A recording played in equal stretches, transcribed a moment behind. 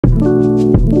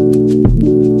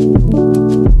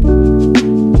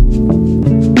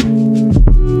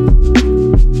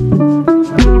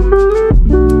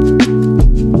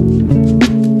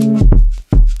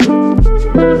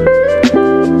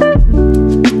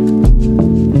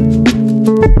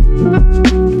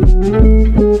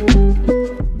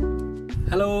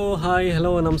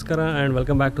Namaskara and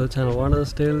welcome back to the channel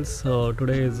Wonders Tales. So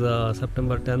today is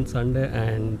September 10th Sunday,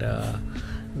 and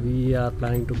we are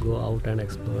planning to go out and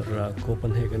explore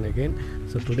Copenhagen again.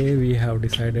 So today we have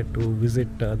decided to visit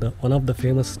one of the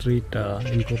famous street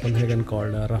in Copenhagen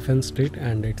called Reffen Street,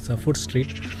 and it's a food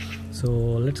street. So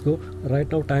let's go.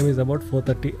 Right now time is about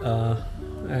 4:30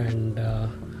 and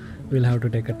we'll have to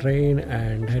take a train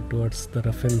and head towards the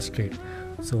Reffen Street.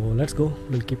 So let's go.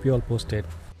 We'll keep you all posted.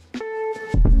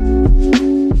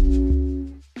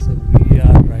 So we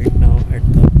are right now at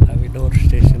the Avidor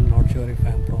station. Not sure if I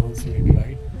am pronouncing it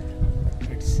right,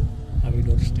 but it's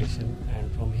Avidor station,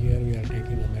 and from here we are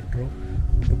taking a metro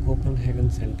to Copenhagen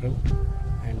Central,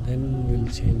 and then we'll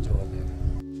change over there.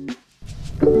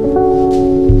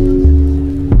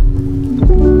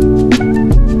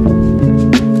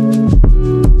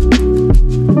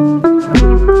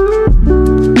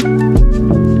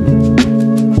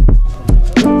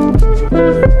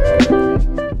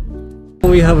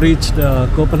 We have reached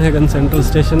Copenhagen Central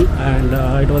Station, and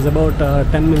it was about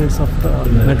 10 minutes of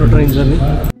metro train journey.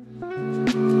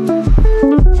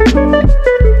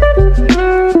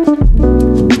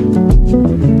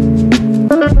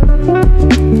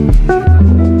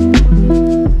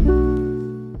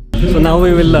 So now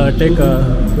we will take a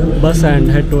bus and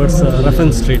head towards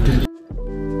Reffen Street.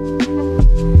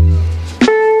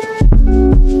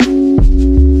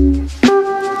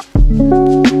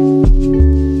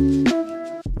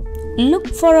 Look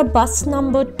for a bus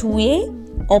number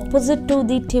 2A opposite to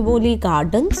the Tivoli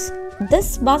Gardens.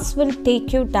 This bus will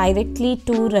take you directly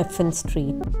to Reffen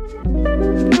Street.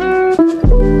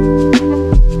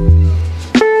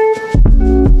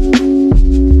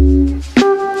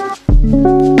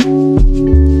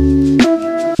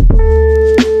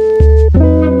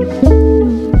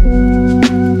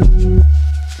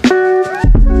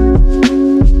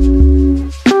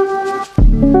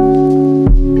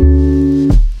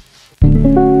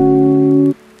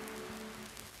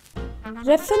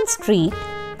 Reffen Street,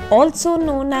 also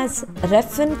known as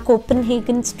Reffen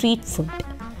Copenhagen street food,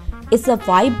 is a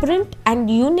vibrant and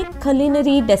unique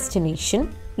culinary destination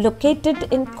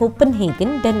located in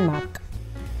Copenhagen, Denmark.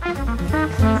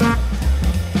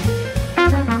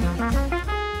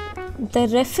 The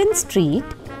Reffen Street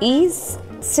is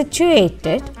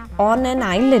situated on an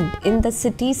island in the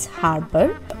city's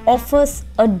harbour, offers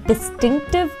a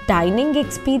distinctive dining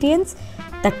experience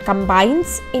that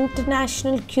combines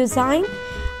international cuisine,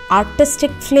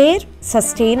 artistic flair,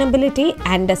 sustainability,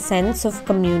 and a sense of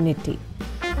community.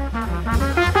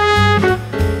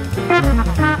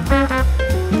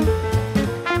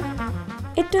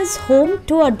 It is home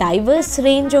to a diverse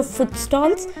range of food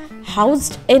stalls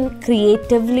housed in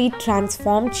creatively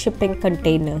transformed shipping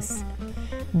containers.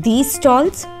 These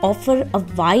stalls offer a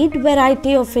wide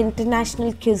variety of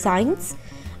international cuisines,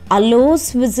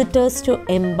 allows visitors to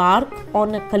embark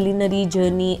on a culinary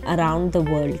journey around the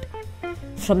world.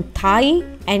 From Thai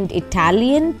and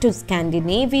Italian to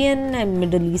Scandinavian and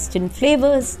Middle Eastern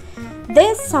flavors,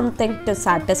 there's something to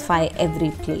satisfy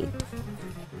every plate.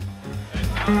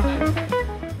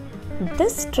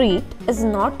 This street is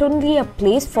not only a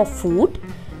place for food,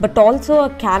 but also a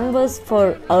canvas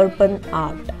for urban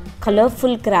art.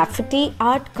 Colorful graffiti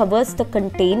art covers the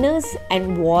containers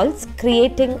and walls,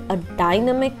 creating a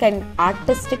dynamic and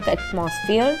artistic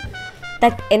atmosphere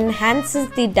that enhances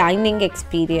the dining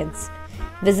experience.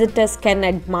 Visitors can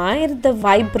admire the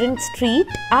vibrant street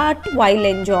art while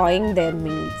enjoying their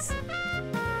meals.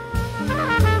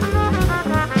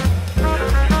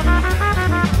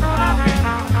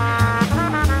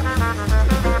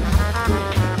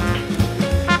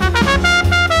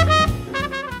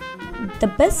 The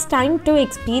best time to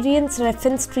experience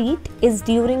Reffen Street is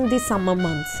during the summer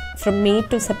months, from May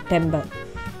to September.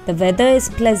 The weather is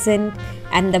pleasant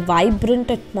and the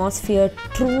vibrant atmosphere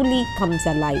truly comes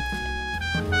alive.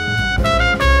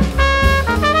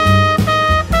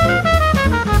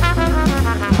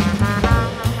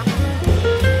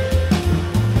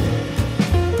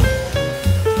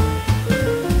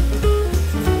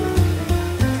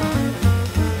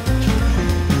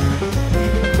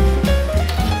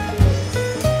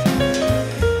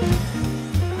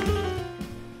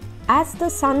 As the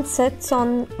sun sets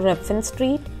on Reffen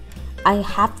Street, I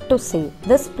have to say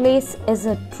this place is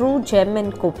a true gem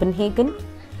in Copenhagen.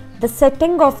 The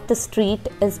setting of the street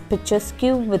is picturesque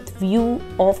with view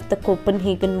of the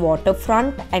Copenhagen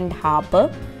waterfront and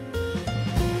harbour.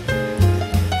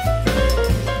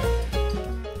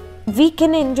 We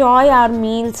can enjoy our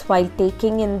meals while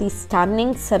taking in the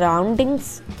stunning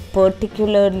surroundings,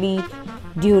 particularly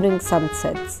during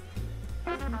sunsets.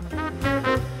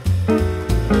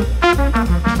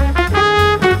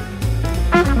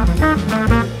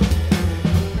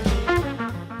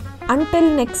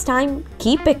 until next time,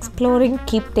 keep exploring,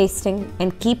 keep tasting,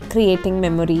 and keep creating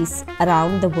memories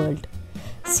around the world.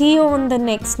 See you on the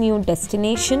next new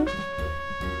destination.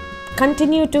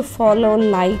 Continue to follow,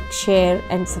 like, share,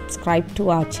 and subscribe to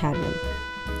our channel.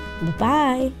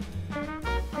 Bye-bye.